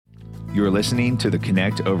You are listening to the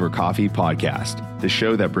Connect Over Coffee podcast, the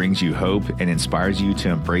show that brings you hope and inspires you to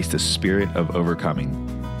embrace the spirit of overcoming.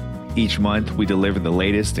 Each month, we deliver the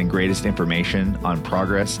latest and greatest information on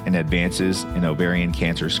progress and advances in ovarian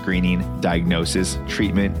cancer screening, diagnosis,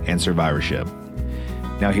 treatment, and survivorship.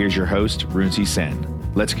 Now here's your host, Runsi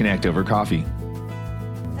Sen. Let's connect over coffee.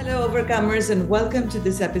 Hello, Overcomers, and welcome to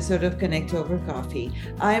this episode of Connect Over Coffee.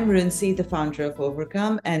 I'm Runsi, the founder of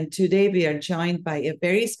Overcome, and today we are joined by a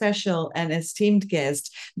very special and esteemed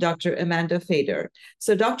guest, Dr. Amanda Fader.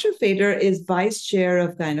 So Dr. Fader is Vice Chair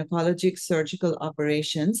of Gynecologic Surgical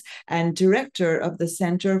Operations and Director of the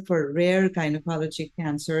Center for Rare Gynecologic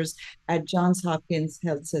Cancers at Johns Hopkins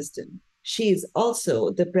Health System. She is also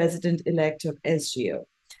the President-elect of SGO.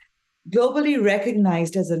 Globally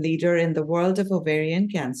recognized as a leader in the world of ovarian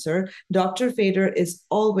cancer, Dr. Fader is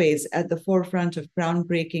always at the forefront of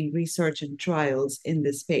groundbreaking research and trials in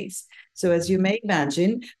this space. So as you may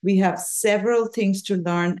imagine, we have several things to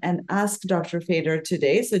learn and ask Dr. Fader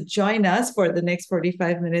today. So join us for the next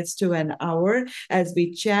 45 minutes to an hour as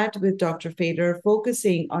we chat with Dr. Fader,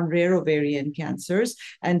 focusing on rare ovarian cancers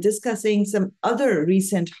and discussing some other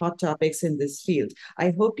recent hot topics in this field.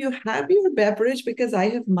 I hope you have your beverage because I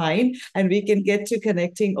have mine, and we can get to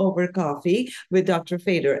connecting over coffee with Dr.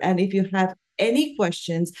 Fader. And if you have any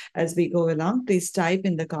questions as we go along, please type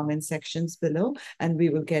in the comment sections below and we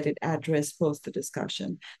will get it addressed post the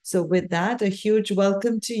discussion. So with that, a huge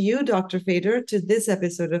welcome to you, Dr. Fader, to this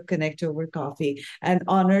episode of Connect Over Coffee. An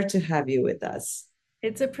honor to have you with us.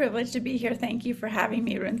 It's a privilege to be here. Thank you for having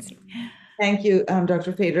me, Runsi. Thank you,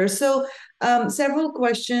 Dr. Fader. So several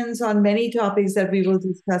questions on many topics that we will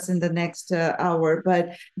discuss in the next hour.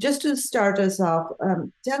 But just to start us off,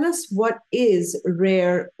 tell us, what is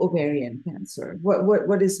rare ovarian cancer?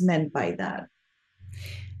 What is meant by that?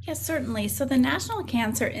 Yes, certainly. So the National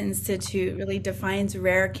Cancer Institute really defines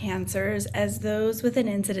rare cancers as those with an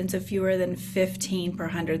incidence of fewer than 15 per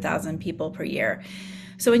 100,000 people per year.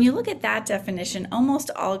 So when you look at that definition,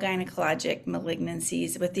 almost all gynecologic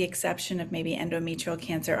malignancies, with the exception of maybe endometrial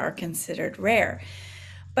cancer, are considered rare.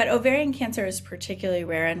 But ovarian cancer is particularly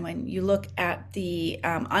rare, and when you look at the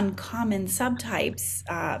uncommon subtypes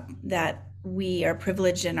that we are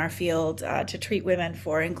privileged in our field to treat women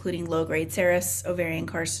for, including low-grade serous ovarian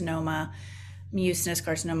carcinoma, mucinous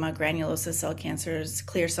carcinoma, granulosa cell cancers,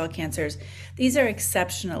 clear cell cancers, these are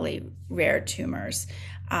exceptionally rare tumors.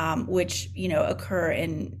 Which occur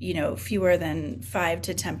in fewer than 5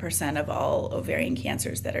 to 10% of all ovarian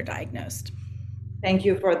cancers that are diagnosed. Thank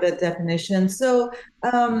you for the definition. So,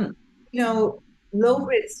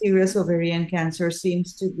 low-grade serous ovarian cancer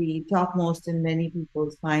seems to be topmost in many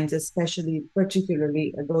people's minds,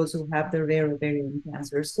 particularly those who have the rare ovarian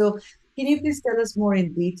cancer. So, can you please tell us more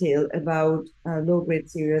in detail about low-grade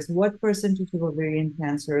serous? What percentage of ovarian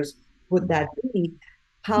cancers would that be?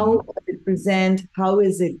 How does it present? How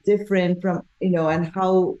is it different from, and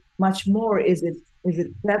how much more is it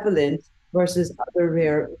prevalent versus other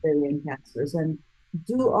rare ovarian cancers? And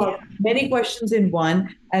many questions in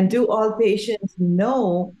one, and do all patients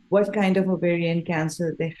know what kind of ovarian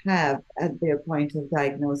cancer they have at their point of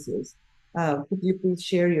diagnosis? Could you please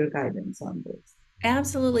share your guidance on this?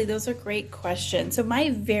 Absolutely. Those are great questions. So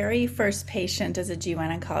my very first patient as a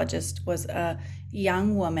GYN oncologist was a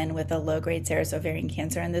young woman with a low-grade serous ovarian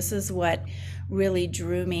cancer. And this is what really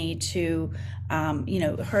drew me to,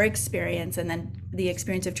 her experience, and then the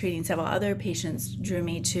experience of treating several other patients drew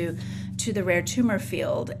me to the rare tumor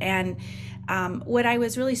field. And what I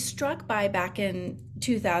was really struck by back in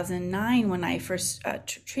 2009 when I first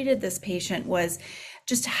treated this patient was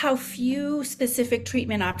just how few specific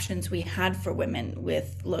treatment options we had for women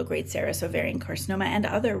with low-grade serous ovarian carcinoma and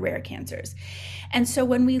other rare cancers. And so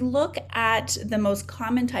when we look at the most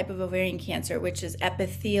common type of ovarian cancer, which is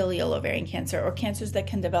epithelial ovarian cancer, or cancers that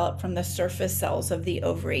can develop from the surface cells of the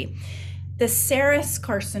ovary, the serous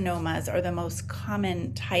carcinomas are the most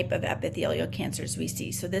common type of epithelial cancers we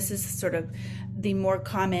see. So this is sort of the more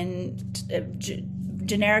common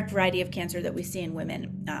generic variety of cancer that we see in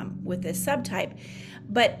women with this subtype.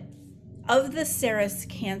 But of the serous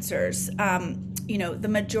cancers, the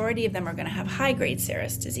majority of them are going to have high-grade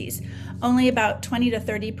serous disease. Only about 20 to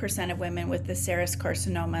 30% of women with the serous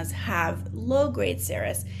carcinomas have low-grade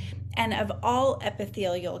serous. And of all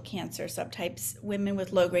epithelial cancer subtypes, women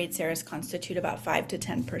with low-grade serous constitute about 5 to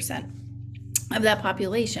 10% of that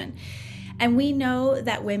population. And we know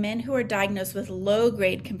that women who are diagnosed with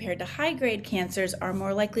low-grade compared to high-grade cancers are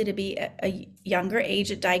more likely to be a younger age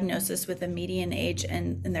at diagnosis, with a median age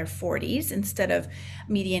in their 40s instead of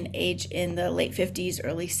median age in the late 50s,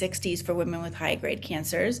 early 60s for women with high-grade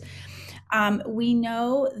cancers. We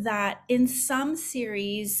know that in some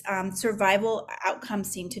series, survival outcomes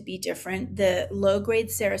seem to be different. The low-grade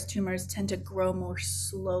serous tumors tend to grow more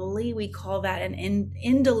slowly. We call that an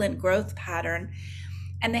indolent growth pattern.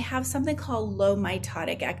 And they have something called low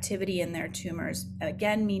mitotic activity in their tumors,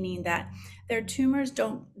 again, meaning that their tumors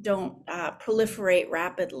don't proliferate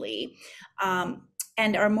rapidly.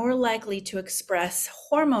 And are more likely to express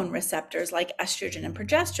hormone receptors like estrogen and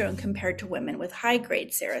progesterone compared to women with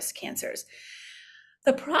high-grade serous cancers.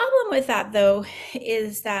 The problem with that, though,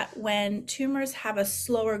 is that when tumors have a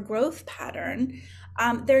slower growth pattern,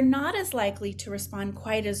 they're not as likely to respond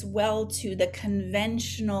quite as well to the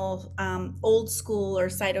conventional old school or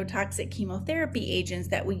cytotoxic chemotherapy agents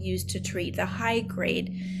that we use to treat the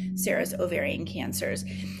high-grade serous ovarian cancers.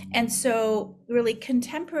 And so really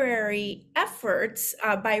contemporary efforts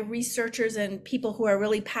by researchers and people who are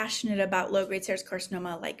really passionate about low-grade serous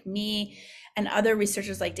carcinoma like me and other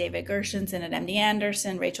researchers like David Gershenson at MD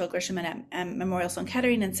Anderson, Rachel Gershenson at Memorial Sloan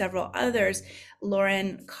Kettering, and several others,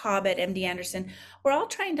 Lauren Cobb at MD Anderson, we're all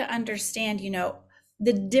trying to understand,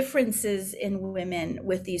 the differences in women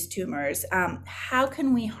with these tumors. How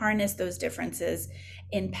can we harness those differences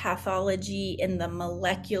in pathology, in the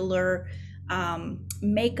molecular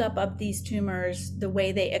makeup of these tumors, the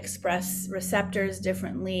way they express receptors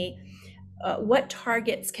differently? What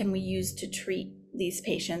targets can we use to treat these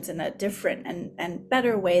patients in a different and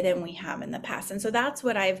better way than we have in the past? And so that's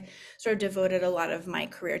what I've sort of devoted a lot of my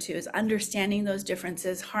career to, is understanding those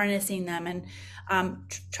differences, harnessing them, and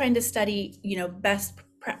trying to study,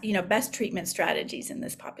 best treatment strategies in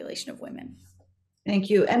this population of women.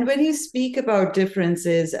 Thank you. And when you speak about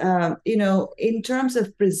differences, in terms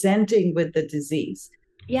of presenting with the disease,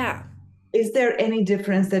 yeah, is there any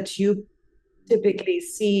difference that you typically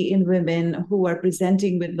see in women who are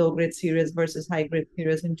presenting with low-grade serous versus high-grade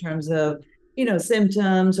serous in terms of,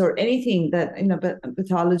 symptoms or anything that,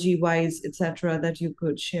 pathology-wise, et cetera, that you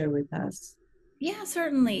could share with us? Yeah,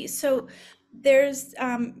 certainly. So there's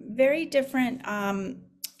very different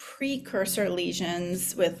precursor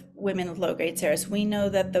lesions with women with low-grade serous. We know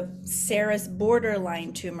that the serous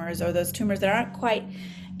borderline tumors, or those tumors that aren't quite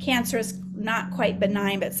cancerous, not quite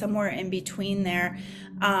benign, but somewhere in between there,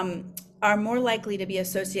 are more likely to be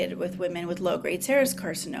associated with women with low-grade serous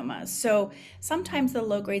carcinomas. So sometimes the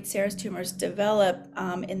low-grade serous tumors develop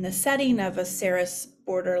in the setting of a serous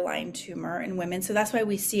borderline tumor in women. So that's why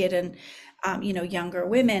we see it in younger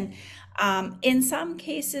women. In some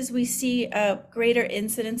cases, we see a greater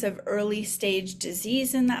incidence of early stage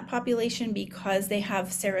disease in that population because they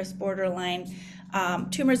have serous borderline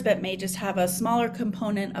tumors, but may just have a smaller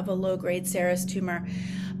component of a low-grade serous tumor.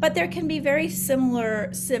 But there can be very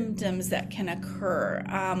similar symptoms that can occur.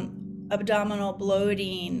 Abdominal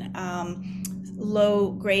bloating,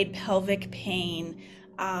 low-grade pelvic pain,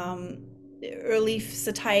 early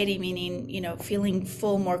satiety, meaning, feeling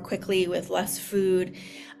full more quickly with less food,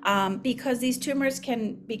 because these tumors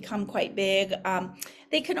can become quite big.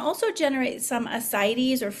 They can also generate some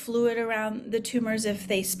ascites or fluid around the tumors if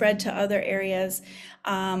they spread to other areas.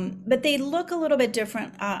 But they look a little bit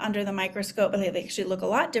different under the microscope, but they actually look a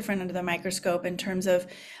lot different under the microscope in terms of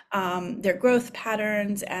their growth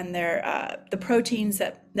patterns and their the proteins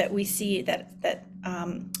that we see that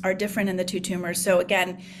are different in the two tumors. So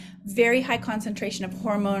again, very high concentration of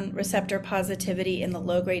hormone receptor positivity in the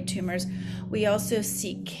low-grade tumors. We also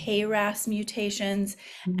see KRAS mutations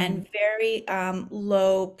and very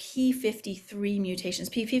low P53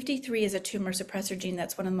 mutations. P53 is a tumor suppressor gene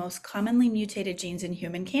that's one of the most commonly mutated genes in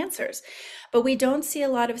human cancers. But we don't see a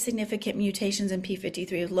lot of significant mutations in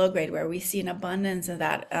P53 with low-grade, where we see an abundance of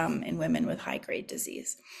that in women with high-grade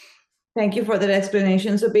disease. Thank you for that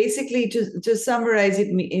explanation. So basically, to summarize it,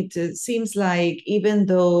 it seems like even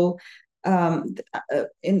though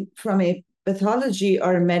from a pathology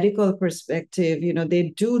or a medical perspective, they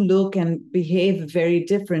do look and behave very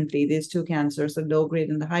differently, these two cancers, the low-grade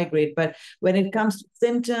and the high-grade. But when it comes to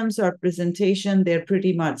symptoms or presentation, they're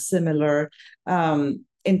pretty much similar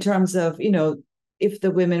in terms of, if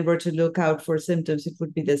the women were to look out for symptoms, it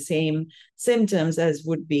would be the same symptoms as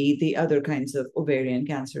would be the other kinds of ovarian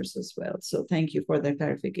cancers as well. So thank you for that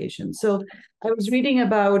clarification. So I was reading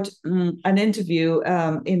about an interview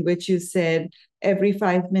in which you said every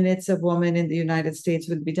 5 minutes a woman in the United States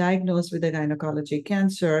will be diagnosed with a gynecologic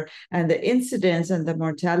cancer, and the incidence and the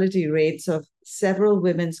mortality rates of several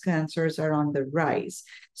women's cancers are on the rise.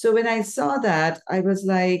 So when I saw that, I was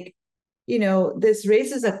like, this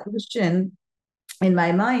raises a question in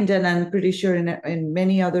my mind, and I'm pretty sure in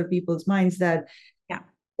many other people's minds, that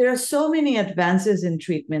there are so many advances in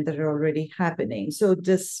treatment that are already happening. So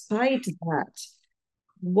despite that,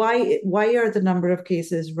 why are the number of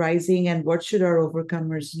cases rising, and what should our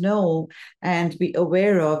overcomers know and be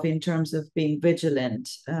aware of in terms of being vigilant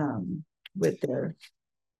with their...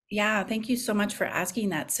 Yeah, thank you so much for asking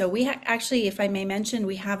that. So we actually, if I may mention,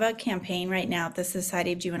 we have a campaign right now at the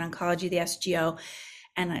Society of GYN Oncology, the SGO,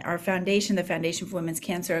 and our foundation, the Foundation for Women's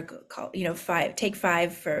Cancer, called, take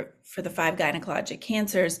five for the 5 gynecologic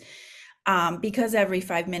cancers, because every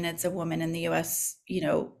 5 minutes a woman in the U.S.,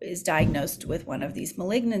 is diagnosed with one of these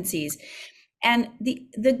malignancies. And the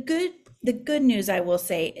good news, I will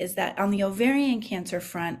say, is that on the ovarian cancer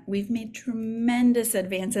front, we've made tremendous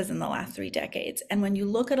advances in the last 3 decades. And when you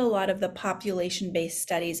look at a lot of the population-based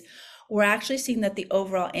studies, we're actually seeing that the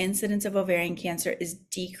overall incidence of ovarian cancer is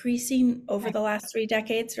decreasing over the last 3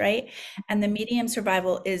 decades, right? And the median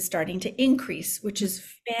survival is starting to increase, which is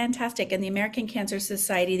fantastic. And the American Cancer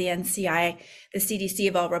Society, the NCI, the CDC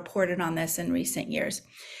have all reported on this in recent years.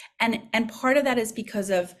 And part of that is because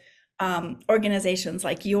of organizations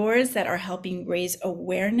like yours that are helping raise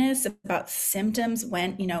awareness about symptoms.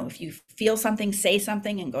 When, if you feel something, say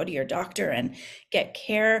something and go to your doctor and get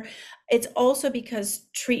care. It's also because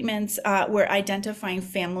treatments, we're identifying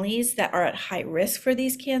families that are at high risk for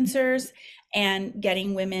these cancers and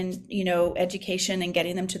getting women, education and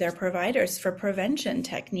getting them to their providers for prevention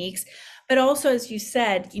techniques. But also, as you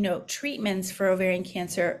said, treatments for ovarian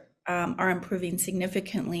cancer are improving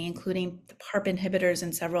significantly, including the PARP inhibitors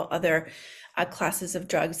and several other classes of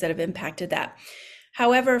drugs that have impacted that.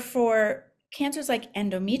 However, for cancers like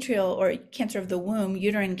endometrial or cancer of the womb,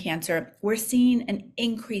 uterine cancer, we're seeing an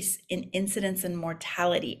increase in incidence and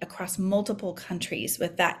mortality across multiple countries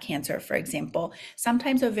with that cancer, for example.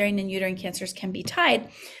 Sometimes ovarian and uterine cancers can be tied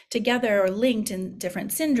together or linked in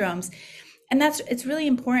different syndromes. And it's really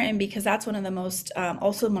important because that's one of the most,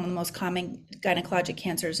 also one of the most common gynecologic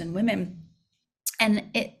cancers in women.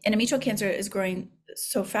 And endometrial cancer is growing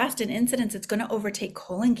so fast in incidence, it's going to overtake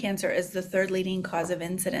colon cancer as the 3rd leading cause of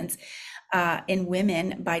incidence in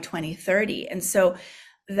women by 2030. And so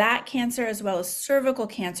that cancer, as well as cervical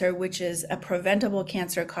cancer, which is a preventable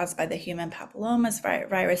cancer caused by the human papillomavirus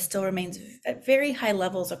virus, still remains at very high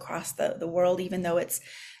levels across the world, even though it's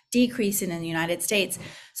decreasing in the United States.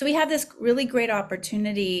 So we have this really great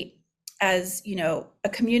opportunity as, a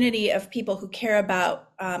community of people who care about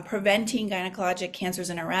preventing gynecologic cancers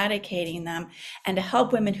and eradicating them, and to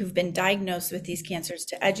help women who've been diagnosed with these cancers,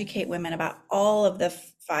 to educate women about all of the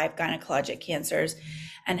 5 gynecologic cancers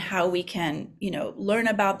and how we can, learn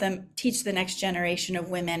about them, teach the next generation of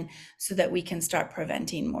women so that we can start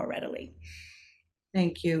preventing more readily.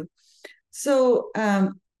 Thank you. So,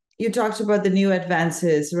 you talked about the new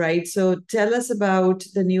advances, right? So tell us about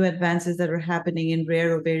the new advances that are happening in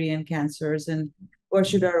rare ovarian cancers, and what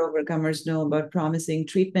should our overcomers know about promising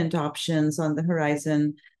treatment options on the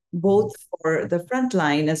horizon, both for the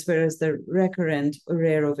frontline as well as the recurrent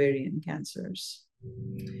rare ovarian cancers?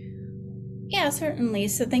 Yeah, certainly.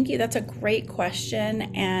 So thank you. That's a great question.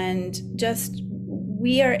 And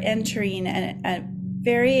we are entering a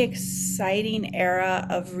very exciting era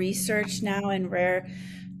of research now in rare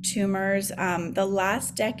tumors. The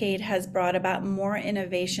last decade has brought about more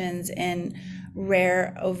innovations in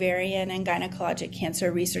rare ovarian and gynecologic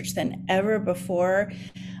cancer research than ever before.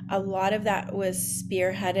 A lot of that was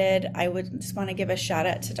spearheaded. I would just want to give a shout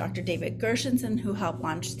out to Dr. David Gershenson, who helped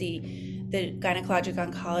launch the Gynecologic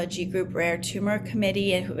Oncology Group Rare Tumor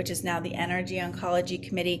Committee, which is now the Energy Oncology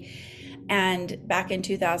Committee. And back in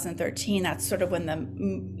 2013, that's sort of when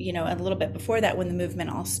a little bit before that, when the movement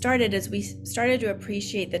all started, as we started to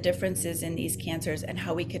appreciate the differences in these cancers and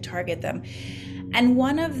how we could target them. And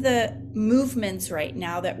one of the movements right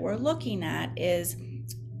now that we're looking at is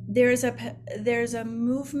there's a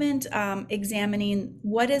movement examining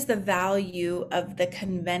what is the value of the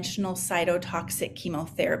conventional cytotoxic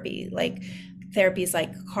chemotherapy, like therapies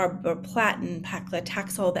like carboplatin,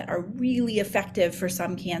 paclitaxel, that are really effective for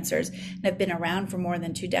some cancers and have been around for more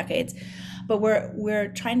than 2 decades. But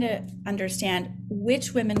we're trying to understand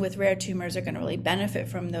which women with rare tumors are going to really benefit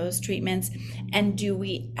from those treatments, and do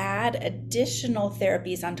we add additional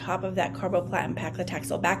therapies on top of that carboplatin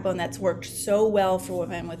paclitaxel backbone that's worked so well for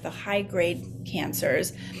women with the high-grade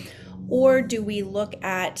cancers, or do we look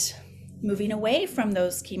at moving away from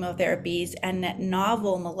those chemotherapies and at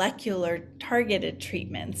novel molecular targeted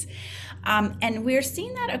treatments? And we're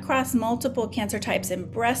seeing that across multiple cancer types,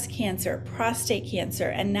 in breast cancer, prostate cancer,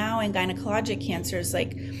 and now in gynecologic cancers,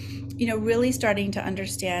 really starting to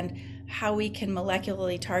understand how we can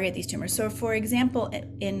molecularly target these tumors. So for example,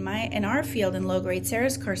 in our field, in low-grade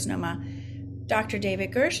serous carcinoma, Dr.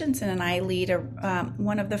 David Gershenson and I lead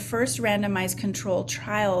one of the first randomized controlled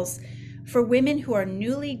trials For women who are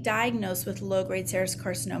newly diagnosed with low-grade serous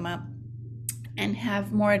carcinoma and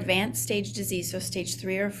have more advanced stage disease, so stage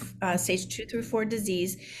 3 or stage 2 through 4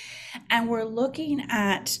 disease, and we're looking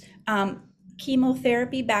at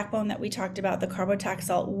chemotherapy backbone that we talked about, the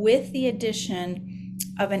carbotaxol, with the addition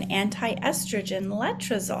of an anti-estrogen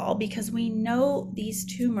letrozole, because we know these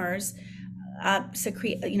tumors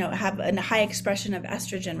secrete, have a high expression of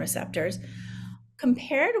estrogen receptors,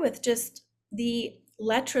 compared with just the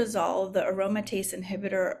letrozole, the aromatase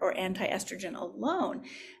inhibitor or anti-estrogen alone.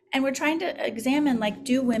 And we're trying to examine, like,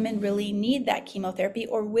 do women really need that chemotherapy,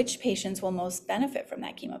 or which patients will most benefit from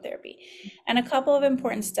that chemotherapy? And a couple of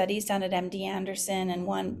important studies done at MD Anderson and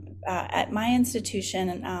one at my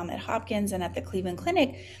institution at Hopkins and at the Cleveland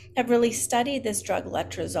Clinic have really studied this drug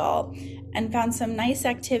letrozole and found some nice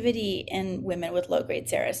activity in women with low-grade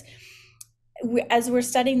serous. As we're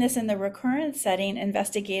studying this in the recurrent setting,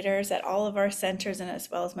 investigators at all of our centers, and as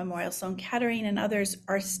well as Memorial Sloan Kettering and others,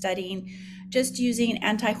 are studying just using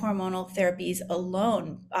anti-hormonal therapies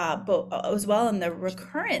alone, as well in the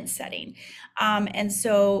recurrent setting. And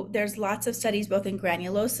so there's lots of studies both in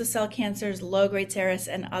granulosa cell cancers, low-grade serous,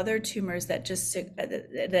 and other tumors that just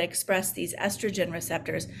that express these estrogen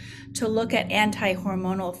receptors, to look at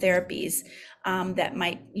anti-hormonal therapies that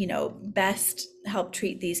might, best help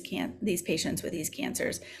treat these patients with these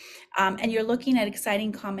cancers. And you're looking at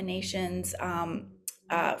exciting combinations,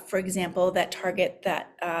 for example, that target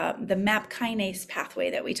the MAP kinase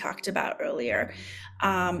pathway that we talked about earlier.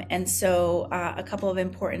 And so a couple of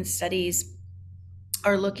important studies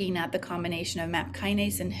are looking at the combination of MAP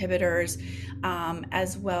kinase inhibitors,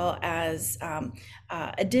 as well as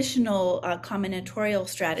additional combinatorial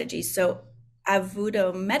strategies. So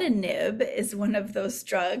avutometinib is one of those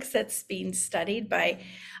drugs that's being studied by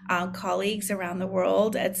colleagues around the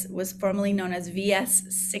world. It was formerly known as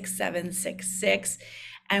VS6766.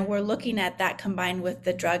 And we're looking at that combined with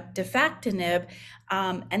the drug defactinib.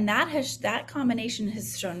 And that combination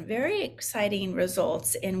has shown very exciting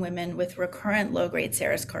results in women with recurrent low-grade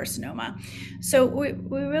serous carcinoma. So we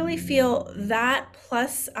really feel that,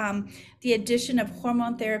 plus the addition of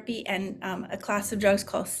hormone therapy and a class of drugs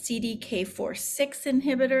called CDK4/6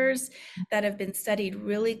 inhibitors that have been studied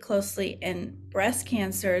really closely in breast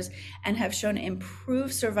cancers and have shown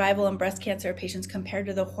improved survival in breast cancer patients compared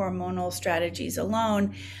to the hormonal strategies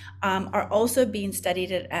alone, are also being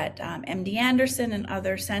studied at MD Anderson and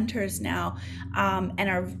other centers now, and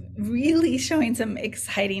are really showing some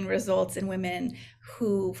exciting results in women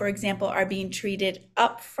who, for example, are being treated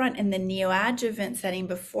up front in the neoadjuvant setting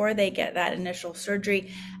before they get that initial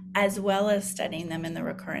surgery, as well as studying them in the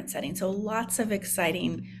recurrent setting. So lots of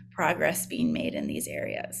exciting progress being made in these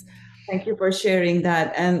areas. Thank you for sharing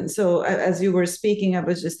that. And so as you were speaking, I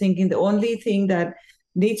was just thinking the only thing that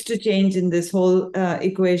needs to change in this whole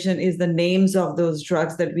equation is the names of those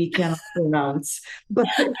drugs that we cannot pronounce. But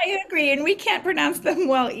I agree, and we can't pronounce them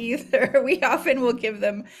well either. We often will give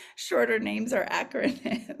them shorter names or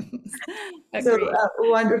acronyms. so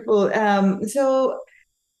wonderful. So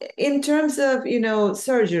in terms of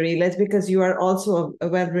surgery, because you are also a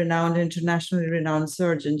well-renowned, internationally renowned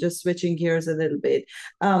surgeon, just switching gears a little bit,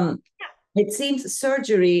 it seems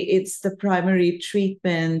surgery, it's the primary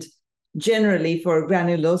treatment generally for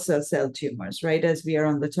granulosa cell tumors, right? As we are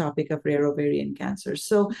on the topic of rare ovarian cancer.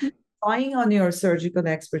 So drawing on your surgical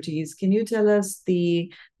expertise, can you tell us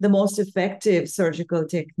the most effective surgical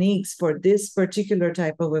techniques for this particular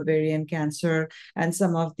type of ovarian cancer, and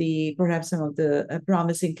perhaps some of the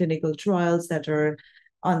promising clinical trials that are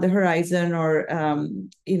on the horizon, or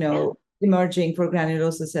emerging for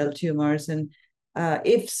granulosa cell tumors? And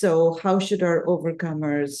if so, how should our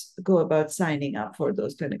overcomers go about signing up for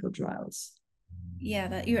those clinical trials?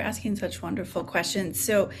 Yeah, you're asking such wonderful questions.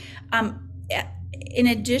 So in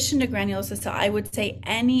addition to granulosa cell, I would say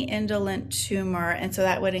any indolent tumor, and so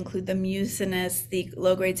that would include the mucinous, the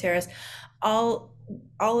low-grade serous, all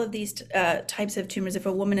of these types of tumors. If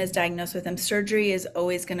a woman is diagnosed with them, surgery is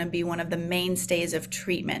always going to be one of the mainstays of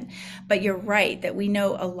treatment. But you're right that we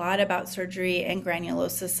know a lot about surgery and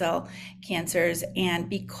granulosa cell cancers, and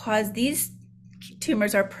because these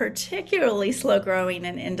tumors are particularly slow growing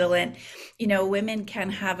and indolent, women can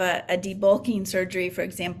have a debulking surgery, for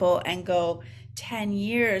example, and go 10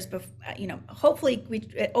 years before, hopefully we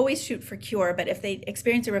always shoot for cure, but if they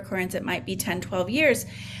experience a recurrence, it might be 10, 12 years,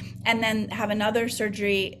 and then have another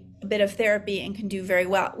surgery, a bit of therapy, and can do very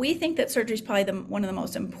well. We think that surgery is probably one of the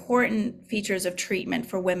most important features of treatment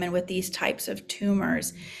for women with these types of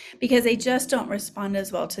tumors, because they just don't respond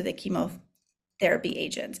as well to the therapy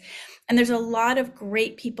agents. And there's a lot of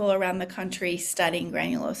great people around the country studying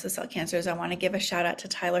granulosa cell cancers. I want to give a shout out to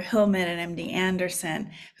Tyler Hillman and MD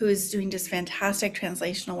Anderson, who is doing just fantastic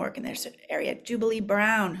translational work in this area. Jubilee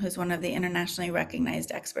Brown, who's one of the internationally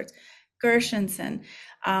recognized experts. Gershenson,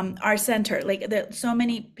 our center, so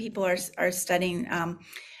many people are studying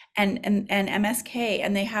and MSK,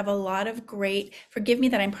 and they have a lot of great, forgive me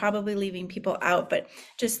that I'm probably leaving people out, but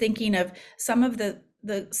just thinking of some of the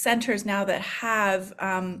centers now that have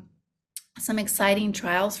some exciting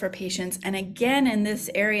trials for patients. And again, in this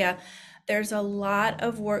area, there's a lot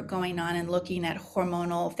of work going on in looking at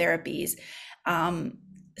hormonal therapies,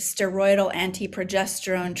 steroidal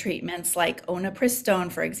anti-progesterone treatments like onapristone,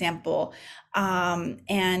 for example,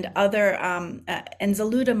 and other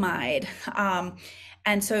enzalutamide.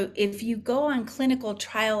 And so if you go on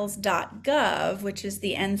clinicaltrials.gov, which is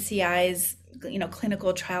the NCI's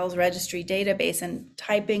clinical trials registry database, and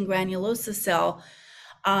type in granulosa cell,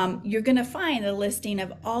 you're going to find a listing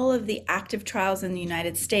of all of the active trials in the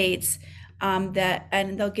United States, and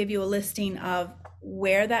they'll give you a listing of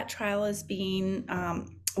where that trial is being,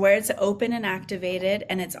 where it's open and activated,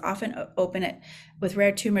 and it's often open with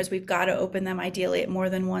rare tumors. We've got to open them ideally at more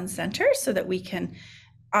than one center so that we can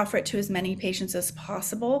offer it to as many patients as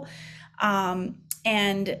possible.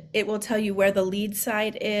 And it will tell you where the lead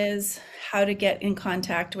site is, how to get in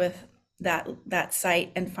contact with that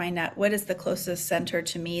site and find out what is the closest center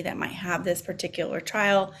to me that might have this particular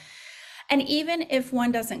trial. And even if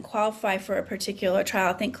one doesn't qualify for a particular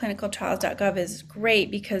trial, I think clinicaltrials.gov is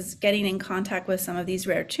great, because getting in contact with some of these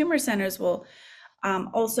rare tumor centers will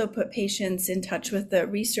also put patients in touch with the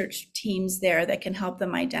research teams there that can help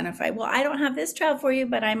them identify, well, I don't have this trial for you,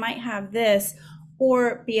 but I might have this,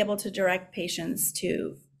 or be able to direct patients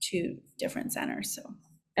to different centers. So.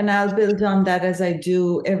 And I'll build on that, as I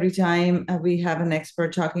do every time we have an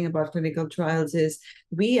expert talking about clinical trials, is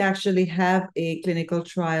we actually have a clinical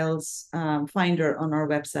trials finder on our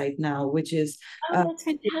website now, which is that's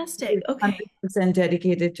fantastic. Okay. 100%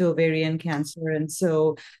 dedicated to ovarian cancer. And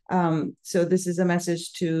so this is a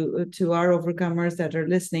message to our overcomers that are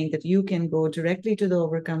listening, that you can go directly to the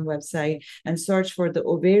Overcome website and search for the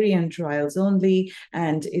ovarian trials only.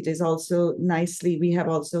 And it is also nicely, we have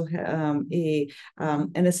also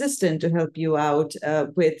an assistant to help you out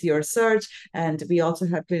with your search. And we also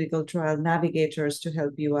have clinical trial navigators to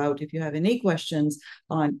help you out if you have any questions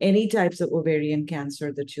on any types of ovarian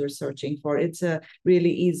cancer that you're searching for. It's a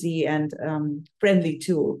really easy and friendly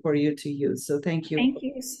tool for you to use. So thank you. Thank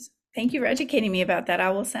you. Thank you for educating me about that. I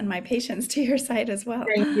will send my patients to your site as well.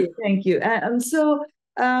 Thank you. Thank you. And so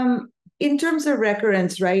in terms of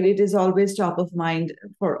recurrence, right, it is always top of mind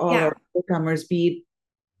for all our overcomers, be it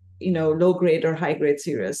low grade or high grade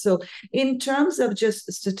serous. So in terms of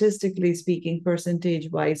just statistically speaking,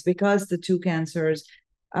 percentage wise, because the two cancers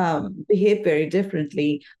behave very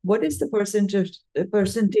differently, what is the percentage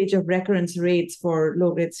of recurrence rates for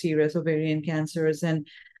low grade serous ovarian cancers? And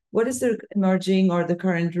what is the emerging or the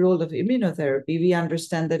current role of immunotherapy? We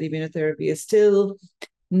understand that immunotherapy is still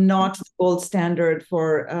not the gold standard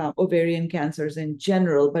for ovarian cancers in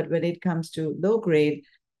general, but when it comes to low grade,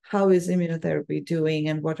 how is immunotherapy doing,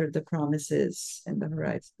 and what are the promises in the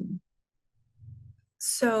horizon?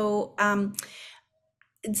 So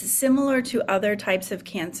it's similar to other types of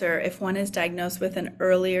cancer. If one is diagnosed with an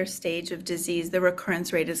earlier stage of disease, the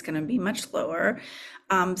recurrence rate is going to be much lower.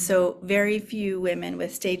 So very few women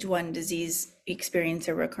with stage 1 disease experience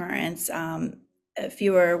a recurrence.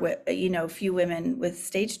 Few women with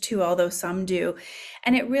stage 2, although some do.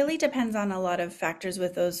 And it really depends on a lot of factors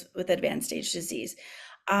with those with advanced stage disease.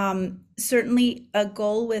 Certainly a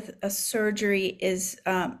goal with a surgery is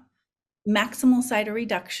maximal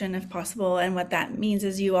cytoreduction if possible. And what that means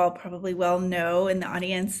is, you all probably well know in the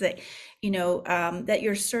audience, that that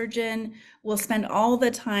your surgeon will spend all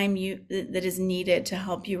the time that is needed to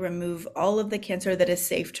help you remove all of the cancer that is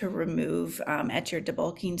safe to remove at your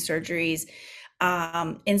debulking surgeries.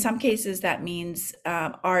 In some cases, that means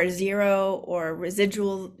R0 or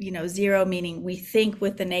residual, 0, meaning we think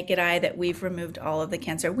with the naked eye that we've removed all of the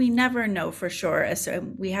cancer. We never know for sure. So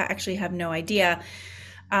we actually have no idea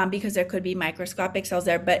because there could be microscopic cells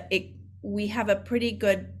there, but we have a pretty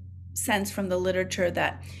good sense from the literature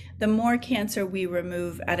that the more cancer we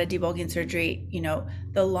remove at a debulking surgery,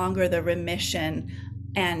 the longer the remission,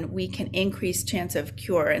 and we can increase chance of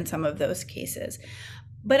cure in some of those cases.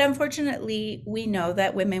 But unfortunately, we know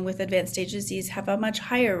that women with advanced stage disease have a much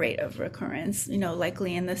higher rate of recurrence,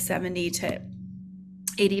 likely in the 70 to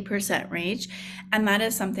 80% range. And that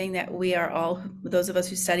is something that we are all, those of us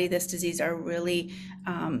who study this disease, are really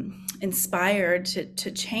inspired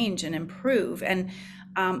to change and improve. And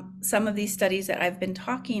Some of these studies that I've been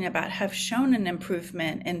talking about have shown an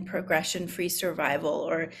improvement in progression-free survival,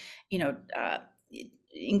 or, you know,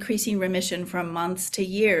 increasing remission from months to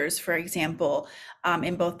years, for example,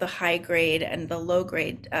 in both the high grade and the low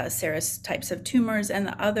grade serous types of tumors and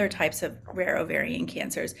the other types of rare ovarian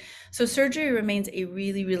cancers. So surgery remains a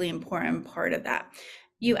really, really important part of that.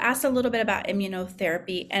 You asked a little bit about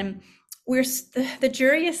immunotherapy, and the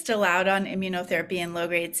jury is still out on immunotherapy in low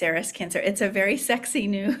grade serous cancer. It's a very sexy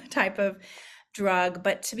new type of drug,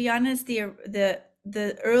 but to be honest, the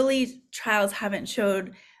early trials haven't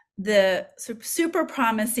showed the super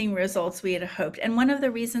promising results we had hoped. And one of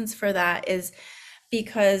the reasons for that is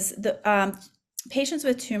because the patients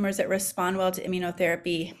with tumors that respond well to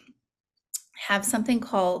immunotherapy have something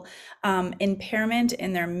called impairment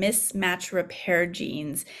in their mismatch repair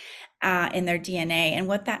genes in their DNA. And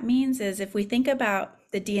what that means is, if we think about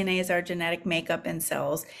the DNA as our genetic makeup in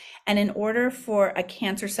cells, and in order for a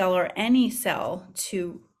cancer cell or any cell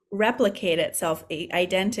to replicate itself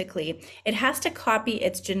identically, it has to copy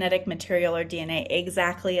its genetic material or DNA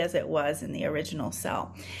exactly as it was in the original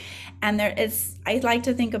cell. And I like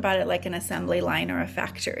to think about it like an assembly line or a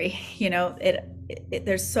factory. You know,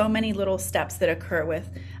 there's so many little steps that occur with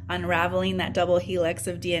unraveling that double helix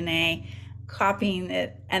of DNA, copying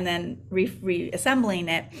it, and then reassembling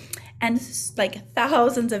it. And like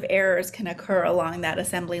thousands of errors can occur along that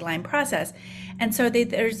assembly line process. And so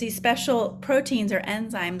there's these special proteins or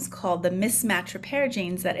enzymes called the mismatch repair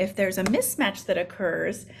genes that, if there's a mismatch that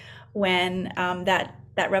occurs when that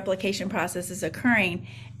replication process is occurring,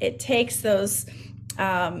 it takes those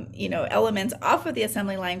elements off of the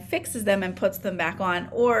assembly line, fixes them, and puts them back on.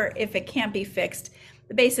 Or if it can't be fixed,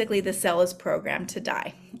 basically the cell is programmed to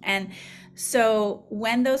die. And so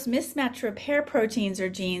when those mismatch repair proteins or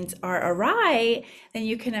genes are awry, then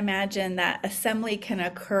you can imagine that assembly can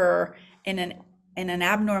occur in an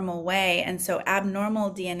abnormal way. And so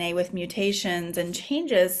abnormal DNA with mutations and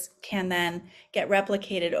changes can then get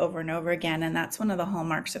replicated over and over again. And that's one of the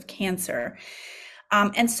hallmarks of cancer.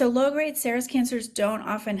 And so low-grade serous cancers don't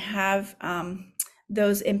often have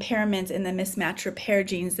those impairments in the mismatch repair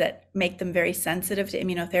genes that make them very sensitive to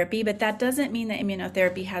immunotherapy, but that doesn't mean that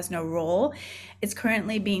immunotherapy has no role. It's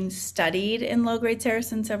currently being studied in low-grade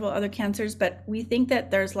serous and several other cancers, but we think that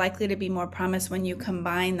there's likely to be more promise when you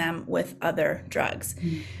combine them with other drugs.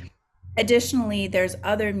 Mm-hmm. Additionally, there's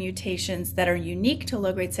other mutations that are unique to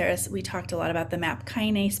low-grade serous. We talked a lot about the MAP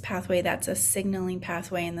kinase pathway. That's a signaling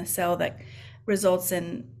pathway in the cell that results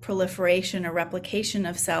in proliferation or replication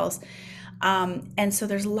of cells. And so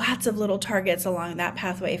there's lots of little targets along that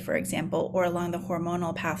pathway, for example, or along the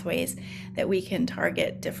hormonal pathways that we can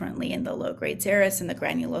target differently in the low-grade serous and the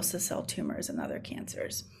granulosa cell tumors and other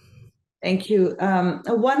cancers. Thank you.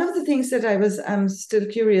 One of the things that I'm still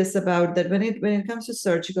curious about, that when it comes to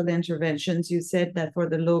surgical interventions, you said that for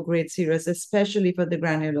the low-grade serous, especially for the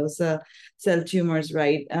granulosa cell tumors,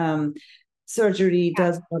 right? Surgery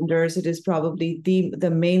does wonders. It is probably the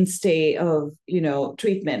mainstay of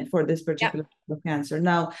treatment for this particular type of cancer.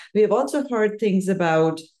 Now, we have also heard things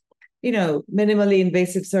about minimally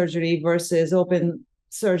invasive surgery versus open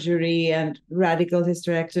surgery and radical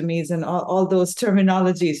hysterectomies and all those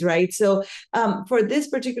terminologies, right? So for this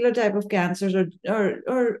particular type of cancers,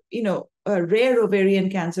 or rare ovarian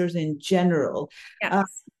cancers in general,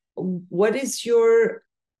 what is your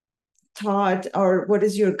thought, or what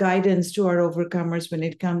is your guidance to our overcomers when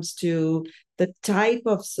it comes to the type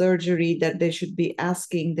of surgery that they should be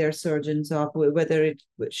asking their surgeons of, whether it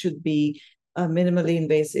should be a minimally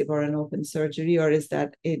invasive or an open surgery, or is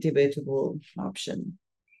that a debatable option?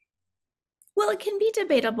 Well, it can be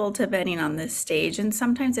debatable depending on this stage. And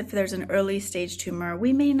sometimes if there's an early stage tumor,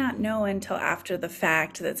 we may not know until after the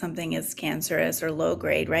fact that something is cancerous or low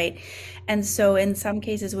grade, right? And so in some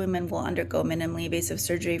cases, women will undergo minimally invasive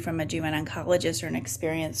surgery from a GYN oncologist or an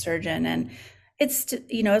experienced surgeon. And it's,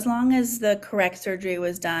 as long as the correct surgery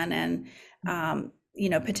was done and,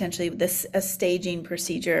 potentially a staging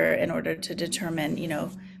procedure in order to determine,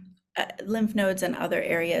 lymph nodes and other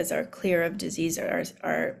areas are clear of disease or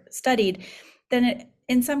are studied, then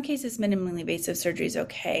in some cases, minimally invasive surgery is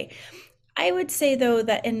okay. I would say, though,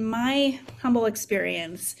 that in my humble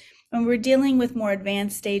experience, when we're dealing with more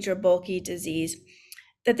advanced stage or bulky disease,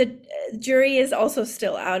 that the jury is also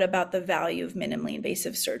still out about the value of minimally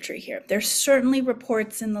invasive surgery here. There's certainly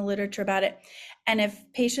reports in the literature about it. And if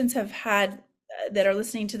patients have had, that are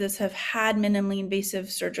listening to this, have had minimally invasive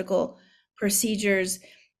surgical procedures,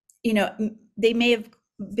 they may have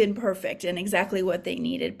been perfect and exactly what they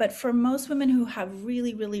needed. But for most women who have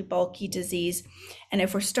really, really bulky disease, and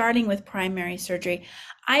if we're starting with primary surgery,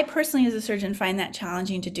 I personally, as a surgeon, find that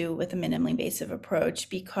challenging to do with a minimally invasive approach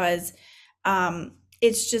because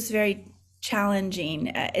it's just very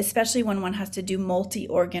challenging, especially when one has to do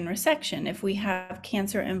multi-organ resection. If we have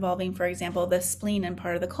cancer involving, for example, the spleen and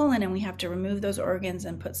part of the colon, and we have to remove those organs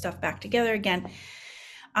and put stuff back together again.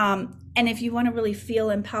 And if you want to really feel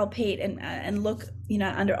and palpate and look,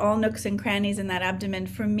 under all nooks and crannies in that abdomen,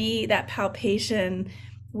 for me, that palpation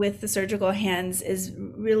with the surgical hands is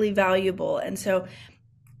really valuable. And so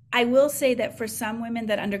I will say that for some women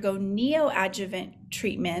that undergo neoadjuvant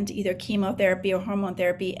treatment, either chemotherapy or hormone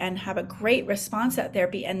therapy, and have a great response to that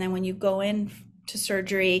therapy, and then when you go in to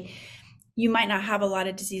surgery, you might not have a lot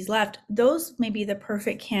of disease left, those may be the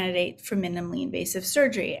perfect candidate for minimally invasive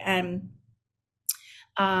surgery. And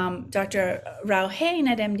Dr. Rao Hain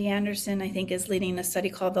at MD Anderson, I think, is leading a study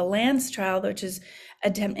called the LANCE trial, which is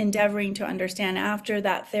endeavoring to understand after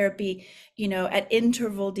that therapy, at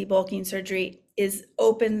interval debulking surgery, is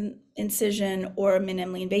open incision or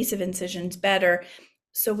minimally invasive incisions better?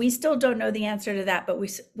 So we still don't know the answer to that, but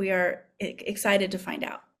we are excited to find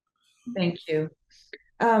out. Thank you.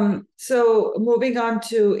 So moving on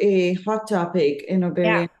to a hot topic in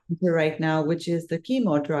ovarian cancer right now, which is the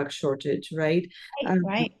chemo drug shortage, right?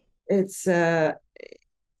 Right. It's our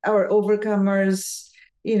overcomers,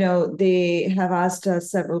 they have asked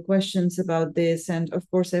us several questions about this. And of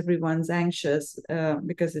course, everyone's anxious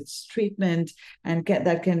because it's treatment and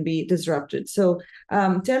that can be disrupted. So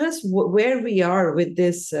tell us where we are with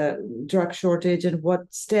this drug shortage and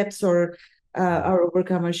what steps or our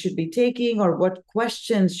overcomers should be taking, or what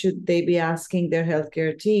questions should they be asking their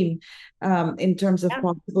healthcare team in terms of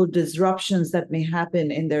possible disruptions that may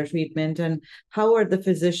happen in their treatment, and how are the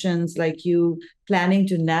physicians like you planning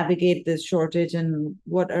to navigate this shortage, and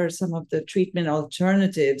what are some of the treatment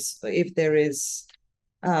alternatives if there is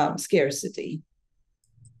scarcity?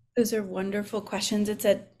 Those are wonderful questions.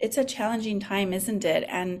 It's a challenging time, isn't it?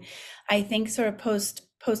 And I think sort of post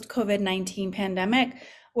COVID-19 pandemic,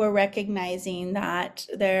 we're recognizing that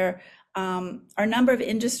there are a number of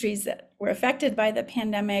industries that were affected by the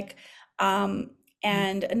pandemic, and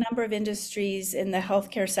a number of industries in the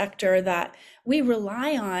healthcare sector that we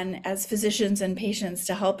rely on as physicians and patients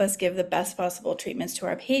to help us give the best possible treatments to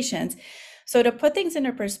our patients. So to put things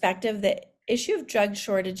into perspective, the issue of drug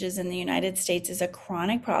shortages in the United States is a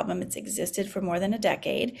chronic problem. It's existed for more than a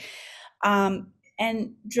decade.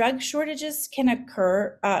 And drug shortages can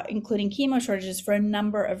occur, including chemo shortages, for a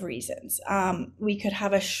number of reasons. We could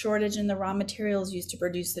have a shortage in the raw materials used to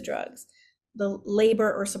produce the drugs, the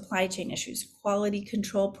labor or supply chain issues, quality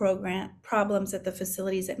control problems at the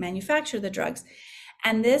facilities that manufacture the drugs.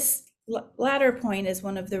 And this latter point is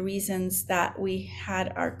one of the reasons that we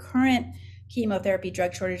had our current chemotherapy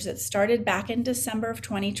drug shortage that started back in December of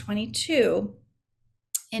 2022,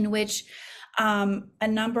 in which a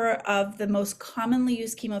number of the most commonly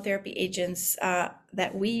used chemotherapy agents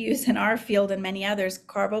that we use in our field and many others,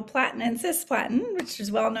 carboplatin and cisplatin, which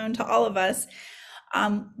is well known to all of us,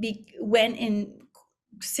 went in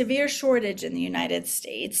severe shortage in the United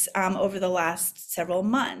States over the last several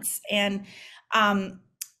months. And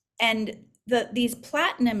these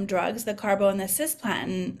platinum drugs, the carbo and the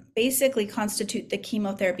cisplatin, basically constitute the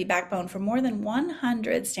chemotherapy backbone for more than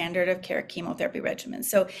 100 standard of care chemotherapy regimens.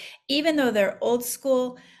 So even though they're old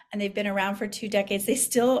school and they've been around for 2 decades, they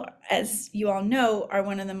still, as you all know, are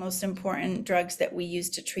one of the most important drugs that we use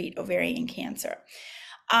to treat ovarian cancer.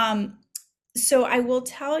 So I will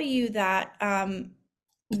tell you that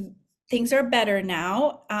things are better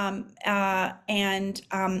now, and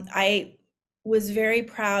I was very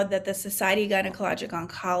proud that the Society of Gynecologic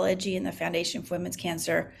Oncology and the Foundation for Women's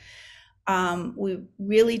Cancer, we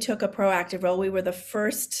really took a proactive role. We were the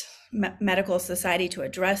first medical society to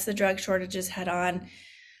address the drug shortages head on,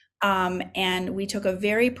 and we took a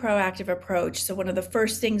very proactive approach. So one of the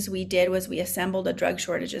first things we did was we assembled a drug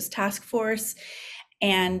shortages task force,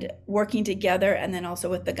 and working together, and then also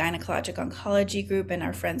with the Gynecologic Oncology Group and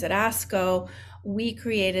our friends at ASCO, we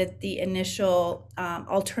created the initial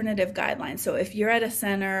alternative guidelines. So if you're at a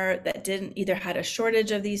center that didn't either had a shortage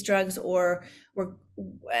of these drugs or were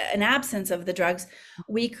an absence of the drugs,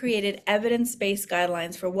 we created evidence-based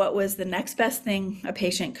guidelines for what was the next best thing a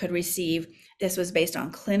patient could receive. This was based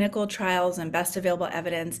on clinical trials and best available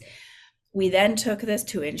evidence. We then took this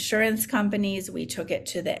to insurance companies. We took it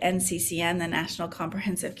to the NCCN, the National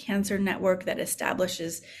Comprehensive Cancer Network, that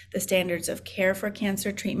establishes the standards of care for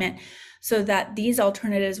cancer treatment, so that these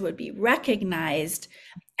alternatives would be recognized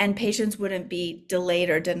and patients wouldn't be delayed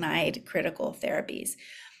or denied critical therapies.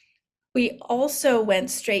 We also went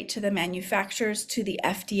straight to the manufacturers, to the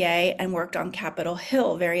FDA, and worked on Capitol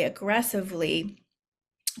Hill very aggressively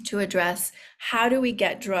to address how do we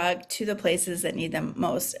get drug to the places that need them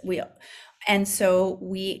most. And so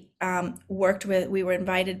we we were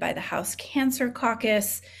invited by the House Cancer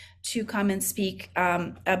Caucus to come and speak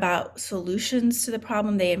about solutions to the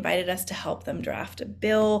problem. They invited us to help them draft a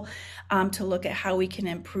bill to look at how we can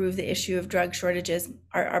improve the issue of drug shortages.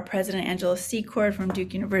 Our president, Angela Secord from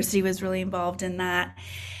Duke University, was really involved in that,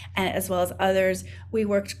 and as well as others. We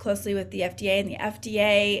worked closely with the FDA, and the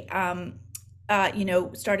FDA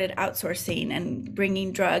started outsourcing and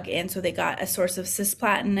bringing drug in. So they got a source of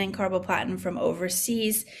cisplatin and carboplatin from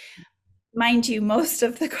overseas. Mind you, most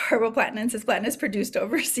of the carboplatin and cisplatin is produced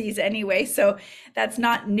overseas anyway, so that's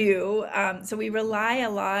not new. So we rely a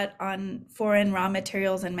lot on foreign raw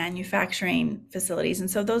materials and manufacturing facilities. And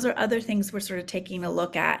so those are other things we're sort of taking a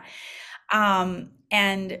look at.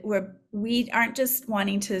 And we aren't just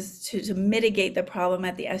wanting to mitigate the problem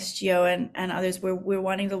at the SGO and others. We're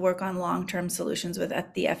wanting to work on long-term solutions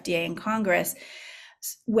at the FDA and Congress,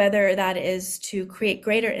 whether that is to create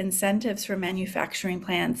greater incentives for manufacturing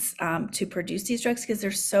plants to produce these drugs, because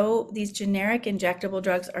these generic injectable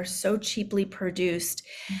drugs are so cheaply produced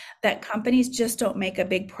that companies just don't make a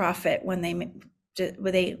big profit when they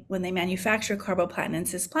manufacture carboplatin and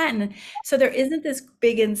cisplatin. So there isn't this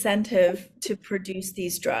big incentive to produce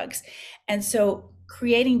these drugs. And so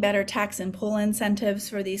creating better tax and pull incentives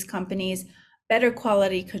for these companies, better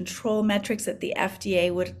quality control metrics that the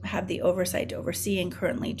FDA would have the oversight to oversee and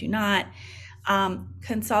currently do not,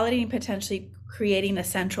 consolidating, potentially creating a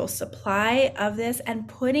central supply of this, and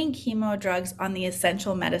putting chemo drugs on the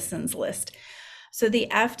essential medicines list. So the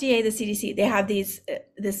FDA, the CDC, they have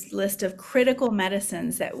this list of critical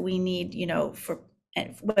medicines that we need, for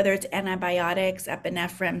whether it's antibiotics,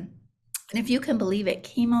 epinephrine. And if you can believe it,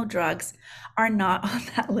 chemo drugs are not on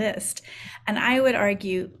that list. And I would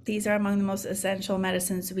argue these are among the most essential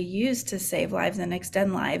medicines we use to save lives and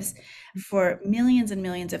extend lives for millions and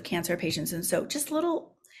millions of cancer patients. And so just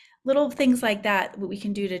little things like that, what we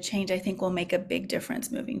can do to change, I think will make a big difference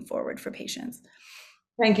moving forward for patients.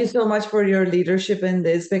 Thank you so much for your leadership in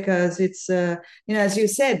this, because it's, as you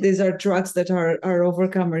said, these are drugs that our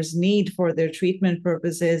overcomers need for their treatment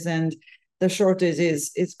purposes, and the shortage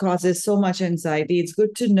causes so much anxiety. It's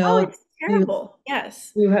good to know. Oh, it's terrible.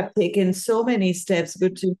 Yes. You have taken so many steps.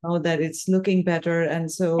 Good to know that it's looking better.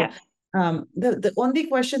 And so Yeah. the only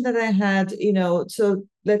question that I had, so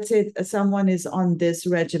let's say someone is on this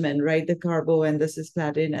regimen, right? The carbo and the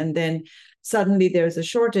cisplatin, and then suddenly there's a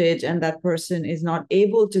shortage and that person is not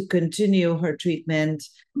able to continue her treatment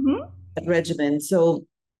regimen. So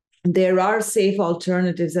there are safe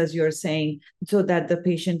alternatives, as you're saying, so that the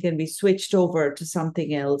patient can be switched over to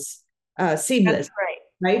something else seamless. That's right.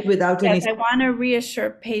 Right? Without any. Yes, I want to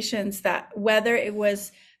reassure patients that whether it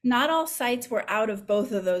was, not all sites were out of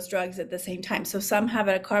both of those drugs at the same time. So some have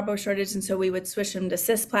a carbo shortage, and so we would switch them to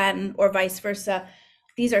cisplatin, or vice versa.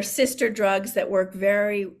 These are sister drugs that work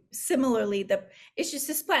very similarly. The issue,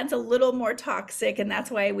 cisplatin's a little more toxic, and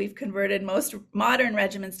that's why we've converted most modern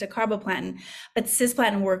regimens to carboplatin. But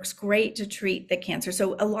cisplatin works great to treat the cancer.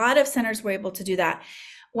 So a lot of centers were able to do that.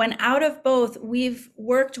 When out of both, we've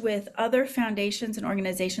worked with other foundations and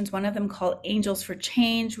organizations, one of them called Angels for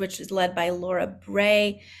Change, which is led by Laura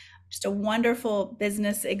Bray, just a wonderful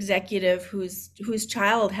business executive whose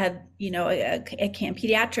child had,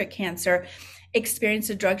 pediatric cancer, experienced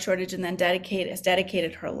a drug shortage, and then has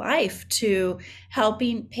dedicated her life to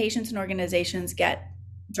helping patients and organizations get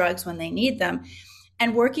drugs when they need them.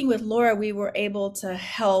 And working with Laura, we were able to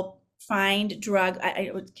help find drug.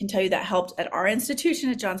 I can tell you that helped at our institution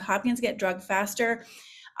at Johns Hopkins get drug faster.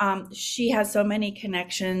 She has so many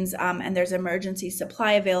connections, and there's emergency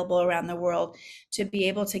supply available around the world to be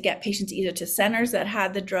able to get patients either to centers that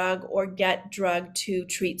had the drug or get drug to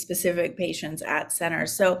treat specific patients at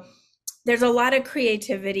centers. So there's a lot of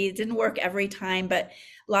creativity. It didn't work every time, but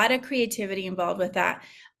a lot of creativity involved with that.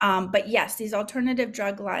 But yes, these alternative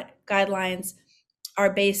drug guidelines are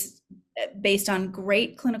based on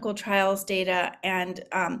great clinical trials data, and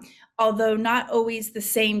although not always the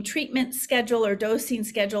same treatment schedule or dosing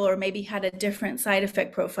schedule, or maybe had a different side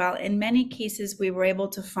effect profile, in many cases we were able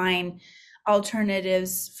to find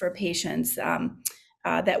alternatives for patients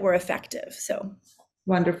that were effective. So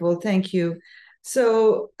wonderful, thank you.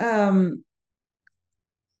 So in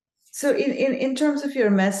terms of your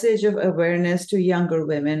message of awareness to younger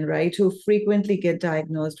women, right, who frequently get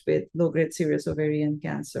diagnosed with low-grade serous ovarian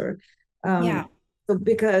cancer, yeah, So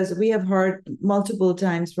because we have heard multiple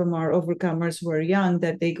times from our overcomers who are young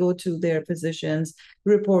that they go to their physicians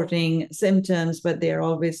reporting symptoms, but they're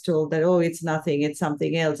always told that, oh, it's nothing, it's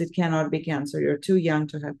something else. It cannot be cancer. You're too young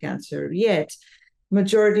to have cancer yet.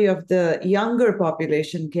 Majority of the younger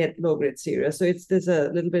population get low-grade serous. So there's a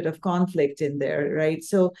little bit of conflict in there, right?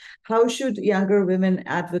 So how should younger women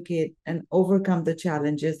advocate and overcome the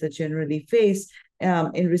challenges that generally face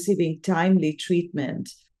in receiving timely treatment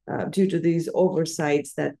due to these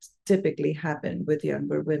oversights that typically happen with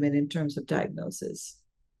younger women in terms of diagnosis?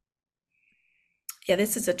 Yeah,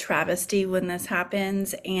 this is a travesty when this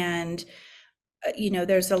happens. And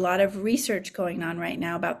there's a lot of research going on right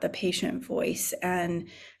now about the patient voice, and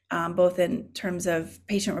both in terms of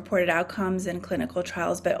patient-reported outcomes in clinical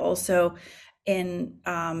trials, but also in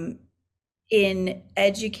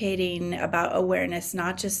educating about awareness,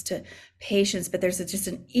 not just to patients, but there's just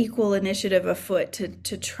an equal initiative afoot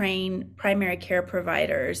to train primary care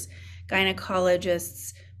providers,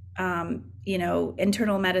 gynecologists,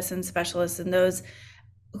 internal medicine specialists, and those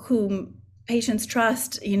whom patients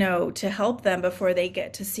trust, to help them before they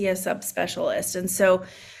get to see a subspecialist. And so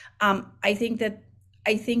I think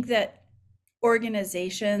that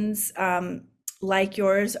organizations like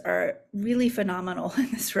yours are really phenomenal in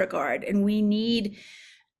this regard. And we need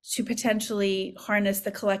to potentially harness the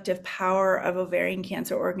collective power of ovarian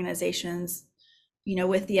cancer organizations,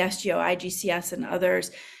 with the SGO, IGCS, and others,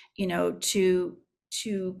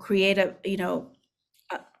 to create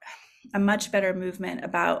a much better movement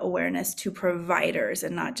about awareness to providers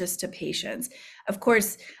and not just to patients. Of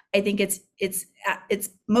course, I think it's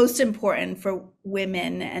most important for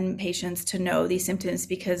women and patients to know these symptoms,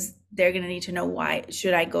 because they're going to need to know, why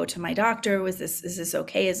should I go to my doctor? Is this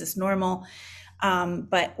okay? Is this normal?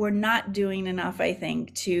 But we're not doing enough, I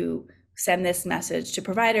think, to send this message to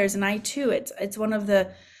providers. And I too, it's one of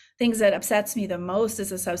the things that upsets me the most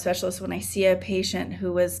as a subspecialist when I see a patient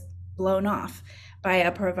who was blown off by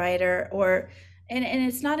a provider, and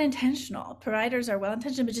it's not intentional. Providers are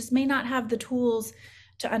well-intentioned, but just may not have the tools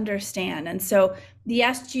to understand. And so the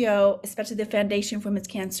SGO, especially the Foundation for Women's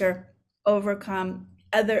Cancer, Overcome,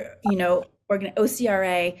 other,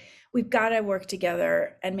 OCRA, we've got to work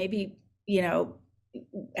together and maybe,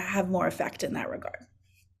 have more effect in that regard.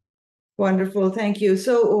 Wonderful. Thank you.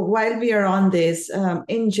 So while we are on this,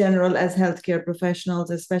 in general, as healthcare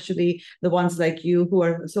professionals, especially the ones like you who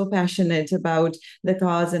are so passionate about the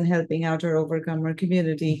cause and helping out our overcomer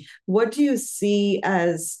community, what do you see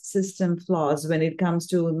as system flaws when it comes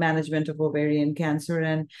to management of ovarian cancer,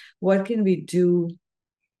 and what can we do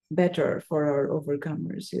better for our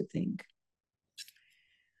overcomers, you think?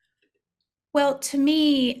 Well, to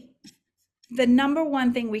me, the number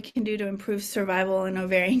one thing we can do to improve survival in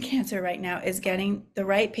ovarian cancer right now is getting the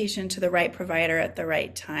right patient to the right provider at the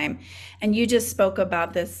right time. And you just spoke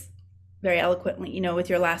about this very eloquently, with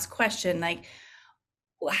your last question, like,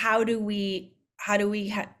 how do we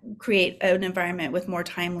create an environment with more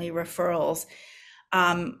timely referrals?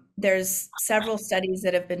 There's several studies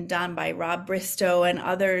that have been done by Rob Bristow and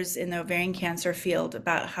others in the ovarian cancer field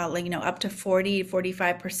about how, up to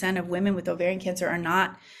 40-45% of women with ovarian cancer are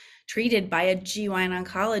not treated by a GYN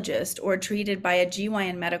oncologist or treated by a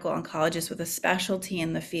GYN medical oncologist with a specialty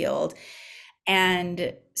in the field.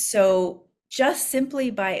 And so just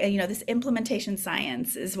simply by, this implementation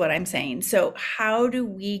science is what I'm saying. So how do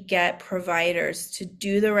we get providers to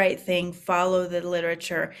do the right thing, follow the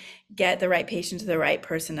literature, get the right patient to the right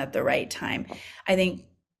person at the right time? I think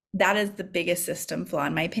that is the biggest system flaw,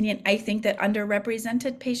 in my opinion. I think that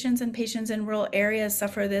underrepresented patients and patients in rural areas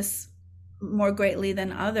suffer this more greatly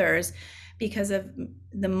than others because of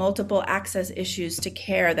the multiple access issues to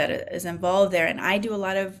care that is involved there. And I do a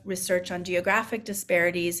lot of research on geographic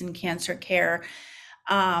disparities in cancer care.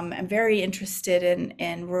 I'm very interested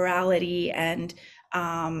in rurality and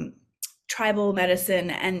tribal medicine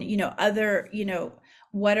and, other,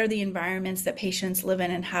 what are the environments that patients live in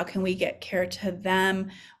and how can we get care to them?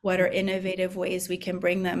 What are innovative ways we can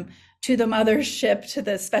bring them to the mothership, to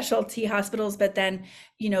the specialty hospitals, but then,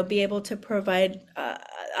 be able to provide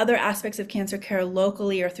other aspects of cancer care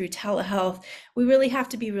locally or through telehealth. We really have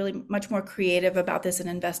to be really much more creative about this and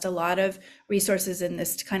invest a lot of resources in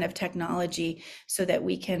this kind of technology so that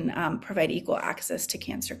we can provide equal access to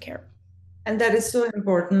cancer care. And that is so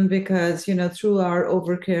important because, through our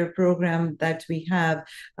Overcare program that we have,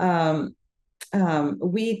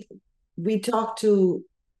 we talk to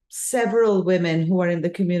several women who are in the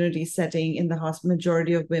community setting, in the hospital,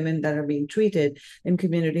 majority of women that are being treated in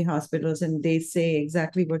community hospitals. And they say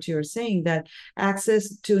exactly what you're saying, that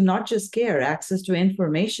access to not just care, access to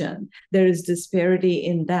information, there is disparity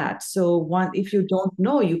in that. So if you don't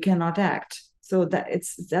know, you cannot act. So that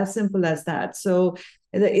it's as simple as that. So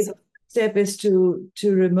the step is to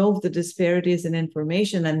remove the disparities in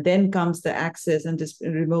information, and then comes the access and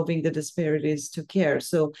removing the disparities to care.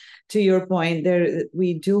 So to your point, there we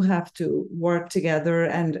do have to work together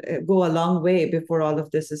and go a long way before all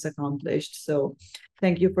of this is accomplished. So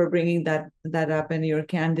thank you for bringing that up and your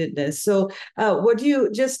candidness. So what do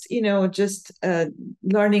you just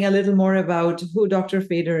learning a little more about who Dr.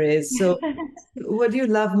 Fader is. So what do you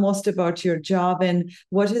love most about your job, and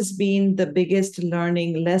what has been the biggest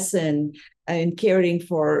learning lesson in caring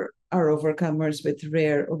for our overcomers with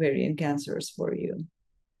rare ovarian cancers for you?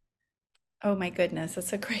 Oh my goodness,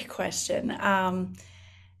 that's a great question.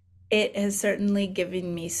 It has certainly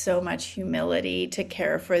given me so much humility to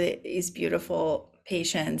care for these beautiful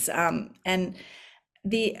patients. And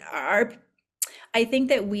I think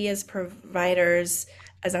that we as providers,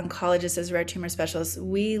 as oncologists, as rare tumor specialists,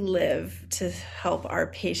 we live to help our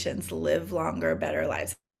patients live longer, better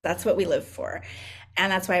lives. That's what we live for.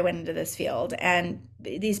 And that's why I went into this field. And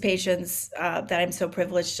these patients that I'm so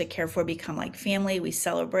privileged to care for become like family. We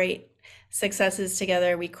celebrate successes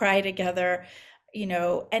together, we cry together,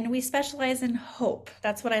 and we specialize in hope.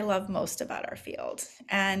 That's what I love most about our field.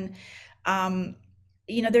 And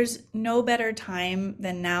there's no better time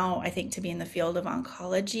than now, I think, to be in the field of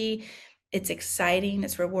oncology. It's exciting,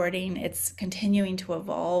 it's rewarding, it's continuing to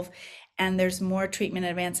evolve, and there's more treatment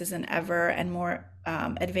advances than ever, and more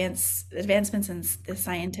advancements in the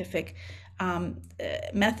scientific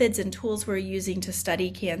methods and tools we're using to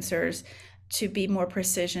study cancers to be more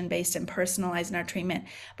precision based and personalized in our treatment.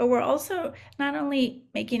 But we're also not only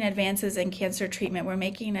making advances in cancer treatment, we're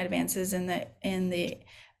making advances in the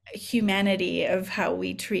humanity of how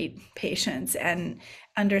we treat patients and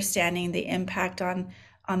understanding the impact on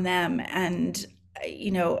them, and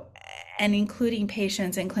and including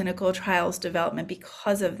patients in clinical trials development.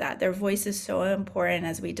 Because of that, their voice is so important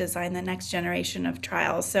as we design the next generation of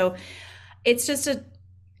trials. So it's just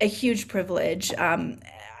a huge privilege.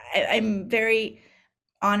 I'm very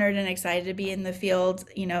honored and excited to be in the field.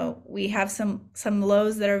 We have some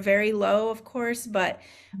lows that are very low, of course, but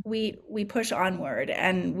we push onward,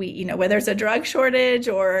 and we, whether it's a drug shortage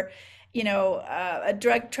or, a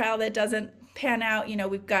drug trial that doesn't pan out,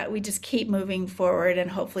 we just keep moving forward,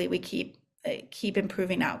 and hopefully we keep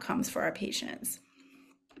improving outcomes for our patients.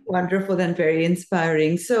 Wonderful and very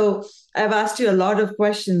inspiring. So I've asked you a lot of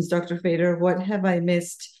questions, Dr. Fader. What have I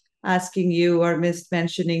missed asking you or missed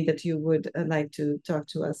mentioning that you would like to talk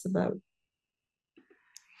to us about?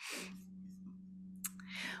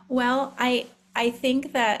 Well, I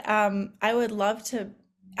think that I would love to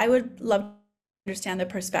understand the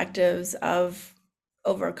perspectives of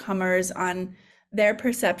overcomers on their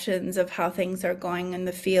perceptions of how things are going in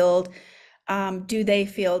the field. Do they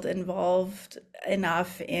feel involved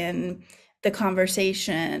enough in the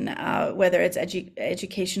conversation, whether it's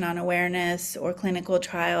education on awareness or clinical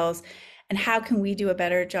trials, and how can we do a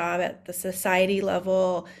better job at the society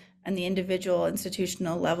level and the individual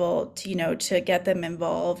institutional level to get them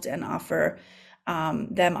involved and offer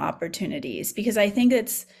them opportunities? Because I think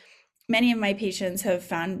many of my patients have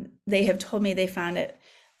told me they found it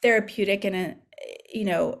therapeutic and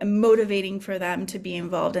motivating for them to be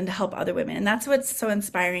involved and to help other women. And that's what's so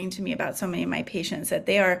inspiring to me about so many of my patients, that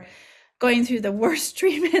they are going through the worst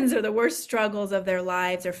treatments or the worst struggles of their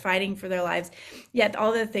lives, or fighting for their lives, yet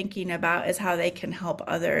all they're thinking about is how they can help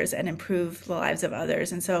others and improve the lives of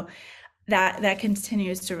others. And so that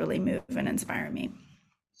continues to really move and inspire me.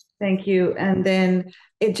 Thank you. And then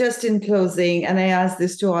just in closing, and I ask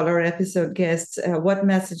this to all our episode guests, what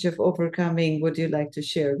message of overcoming would you like to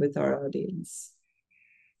share with our audience?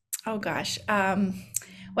 Oh gosh.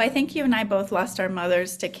 Well, I think you and I both lost our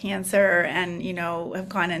mothers to cancer, and have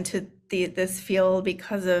gone into this field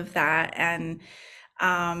because of that. And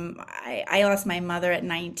I lost my mother at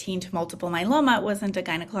 19 to multiple myeloma. It wasn't a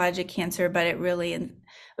gynecologic cancer, but it really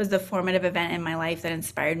was the formative event in my life that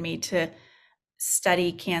inspired me to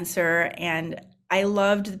study cancer. And I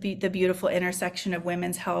loved the beautiful intersection of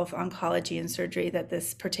women's health, oncology, and surgery that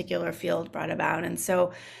this particular field brought about. And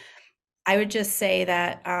so I would just say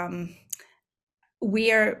that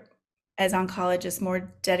we are, as oncologists,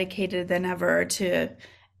 more dedicated than ever to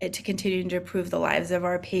continuing to improve the lives of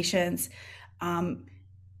our patients.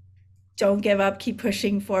 Don't give up, keep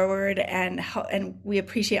pushing forward, and we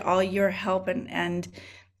appreciate all your help and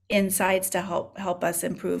insights to help us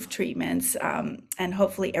improve treatments and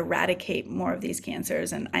hopefully eradicate more of these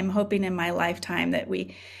cancers. And I'm hoping in my lifetime that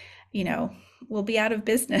we we'll be out of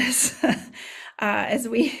business as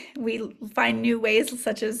we find new ways,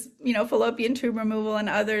 such as, fallopian tube removal and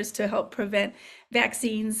others, to help prevent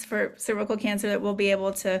vaccines for cervical cancer, that we'll be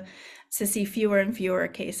able to see fewer and fewer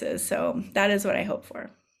cases. So that is what I hope for.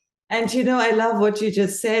 And, I love what you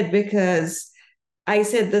just said, because I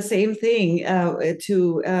said the same thing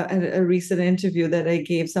to a recent interview that I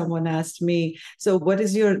gave. Someone asked me, so what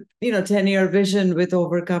is your, 10-year vision with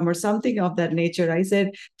Overcome, or something of that nature? I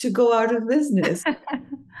said, to go out of business.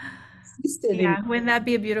 Yeah, wouldn't that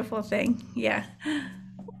be a beautiful thing? Yeah.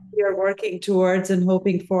 We are working towards and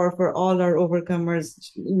hoping for all our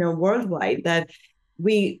overcomers, worldwide, that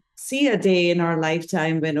we see a day in our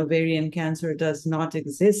lifetime when ovarian cancer does not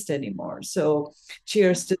exist anymore. So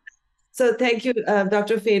cheers to that. So thank you,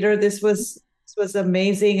 Dr. Fader. This was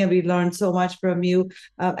amazing, and we learned so much from you.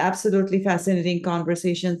 Absolutely fascinating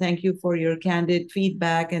conversation. Thank you for your candid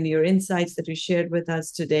feedback and your insights that you shared with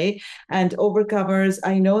us today. And overcomers,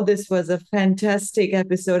 I know this was a fantastic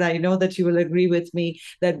episode. I know that you will agree with me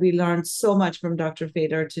that we learned so much from Dr.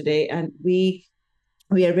 Fader today, and we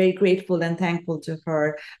are very grateful and thankful to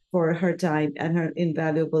her for her time and her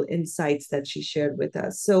invaluable insights that she shared with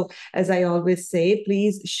us. So, as I always say,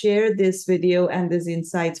 please share this video and these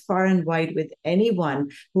insights far and wide with anyone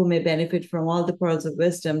who may benefit from all the pearls of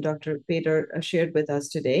wisdom Dr. Fader shared with us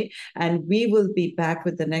today. And we will be back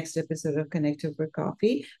with the next episode of Connect Over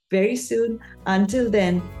Coffee very soon. Until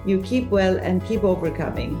then, you keep well and keep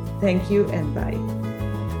overcoming. Thank you and bye.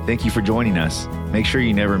 Thank you for joining us. Make sure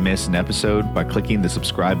you never miss an episode by clicking the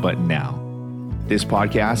subscribe button now. This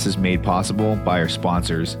podcast is made possible by our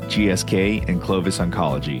sponsors, GSK and Clovis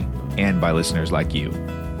Oncology, and by listeners like you.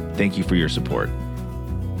 Thank you for your support.